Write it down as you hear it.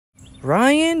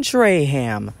Ryan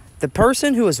Trahan, the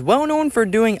person who is well known for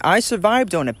doing I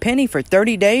Survived on a Penny for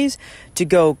 30 days, to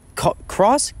go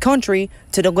cross country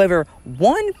to deliver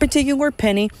one particular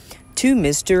penny to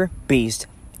Mr. Beast.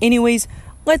 Anyways,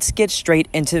 let's get straight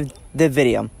into the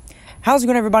video. How's it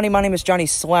going, everybody? My name is Johnny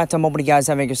Slat. I'm hoping you guys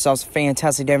having yourselves a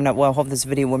fantastic day. Well, hope this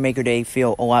video will make your day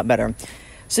feel a lot better.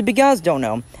 So if you guys don't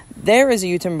know, there is a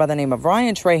YouTuber by the name of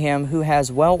Ryan Trahan who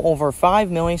has well over 5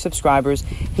 million subscribers.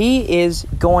 He is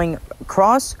going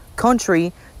cross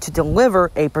country to deliver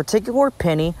a particular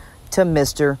penny to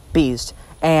Mr. Beast.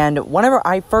 And whenever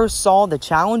I first saw the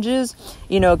challenges,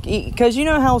 because you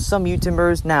know how some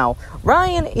YouTubers, now,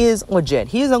 Ryan is legit.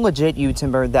 He is a legit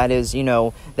YouTuber that is,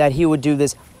 that he would do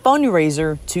this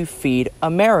fundraiser to feed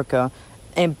America.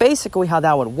 And basically how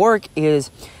that would work is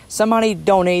somebody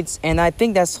donates, and I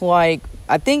think that's like,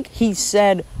 I think he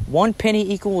said 1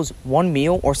 penny equals 1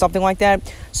 meal or something like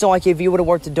that. So like if you would have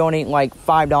worked to donate like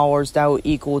 $5, that would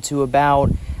equal to about,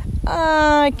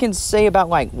 I can say about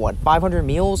like, what, 500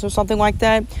 meals or something like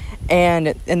that. And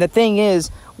the thing is,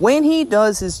 when he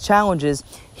does his challenges,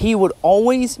 he would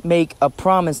always make a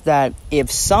promise that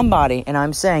if somebody, and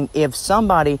I'm saying if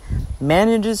somebody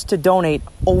manages to donate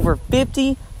over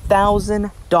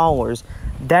 $50,000,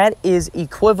 that is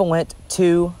equivalent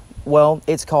to, well,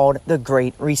 it's called the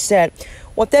Great Reset.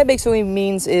 What that basically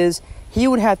means is he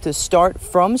would have to start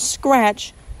from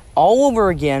scratch all over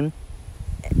again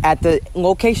at the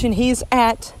location he's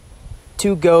at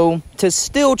to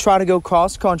still try to go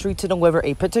cross country to deliver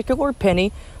a particular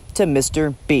penny to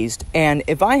Mr. Beast. And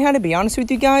if I had to be honest with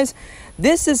you guys,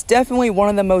 this is definitely one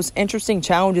of the most interesting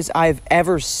challenges I've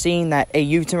ever seen that a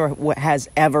YouTuber has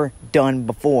ever done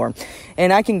before.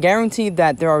 And I can guarantee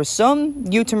that there are some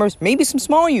YouTubers, maybe some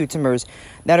small YouTubers,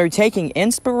 that are taking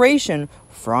inspiration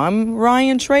from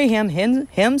Ryan Trahan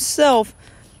himself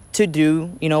to do,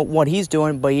 what he's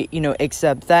doing, but,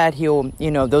 except that he'll,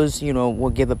 will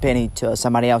give a penny to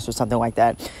somebody else or something like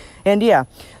that. And yeah,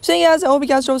 so yeah, guys, I hope you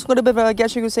guys enjoyed a little bit of, I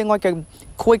guess you could say like a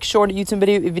quick short YouTube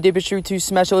video. If you did, be sure to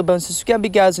smash the like button, subscribe if you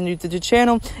guys are new to the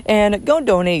channel, and go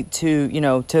donate to,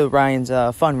 to Ryan's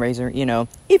fundraiser,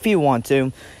 if you want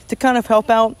to kind of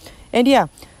help out. And yeah,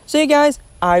 so yeah, guys,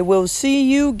 I will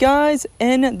see you guys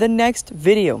in the next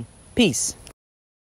video. Peace.